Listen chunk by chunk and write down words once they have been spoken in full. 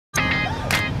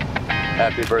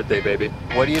Happy birthday, baby.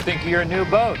 What do you think of your new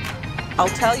boat? I'll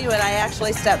tell you when I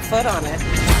actually step foot on it.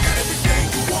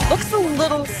 Looks a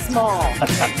little small.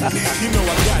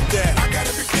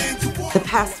 The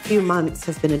past few months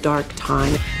have been a dark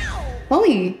time.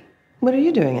 Molly, what are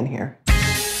you doing in here?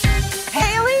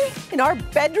 Haley, in our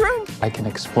bedroom? I can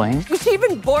explain. Was she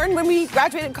even born when we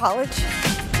graduated college?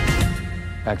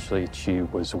 Actually, she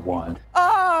was one.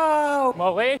 Oh!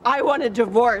 Molly? I want a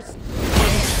divorce.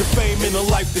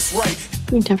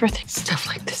 You never think stuff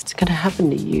like this is gonna happen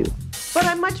to you. But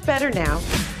I'm much better now.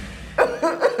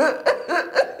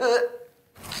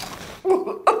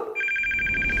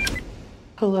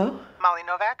 Hello? Molly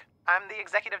Novak, I'm the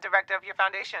executive director of your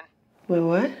foundation. Wait,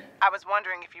 what? I was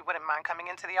wondering if you wouldn't mind coming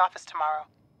into the office tomorrow.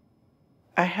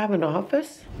 I have an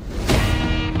office?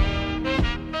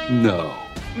 No.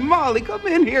 Molly, come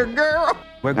in here, girl.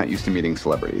 We're not used to meeting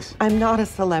celebrities. I'm not a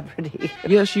celebrity.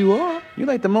 Yes, you are. You're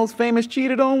like the most famous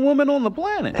cheated on woman on the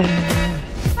planet.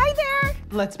 Hi there.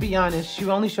 Let's be honest,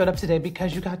 you only showed up today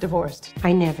because you got divorced.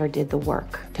 I never did the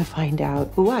work to find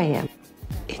out who I am.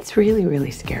 It's really,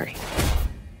 really scary.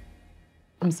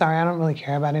 I'm sorry, I don't really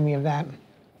care about any of that.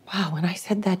 Wow, when I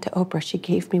said that to Oprah, she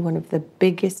gave me one of the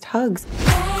biggest hugs.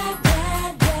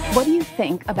 What do you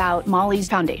think about Molly's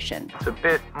foundation? It's a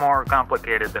bit more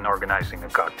complicated than organizing a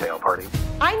cocktail party.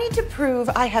 I need to prove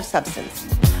I have substance.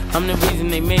 I'm the reason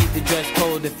they made the dress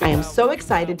code. I am so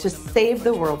excited to save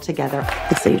the world together.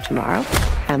 I'll see you tomorrow,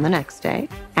 and the next day,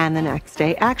 and the next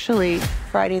day. Actually,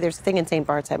 Friday, there's a thing in St.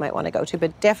 Bart's I might want to go to,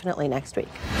 but definitely next week.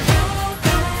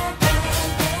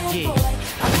 Yeah.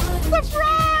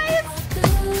 Surprise!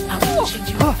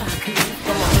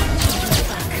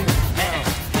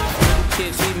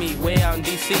 Kids see me way out in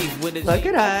DC with a Look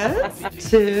at us,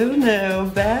 two new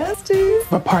besties.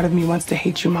 But part of me wants to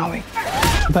hate you, Molly.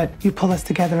 But you pull us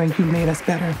together and you made us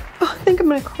better. oh, I think I'm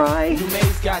gonna cry. You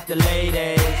May's got the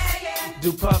ladies.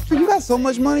 Do puff. You got so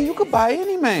much money, you could buy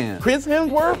any man. Chris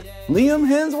Hemsworth, Liam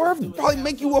Hemsworth, probably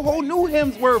make you a whole new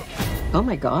Hemsworth. Oh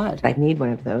my God, I need one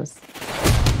of those.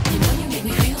 You know you make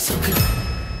me feel so good.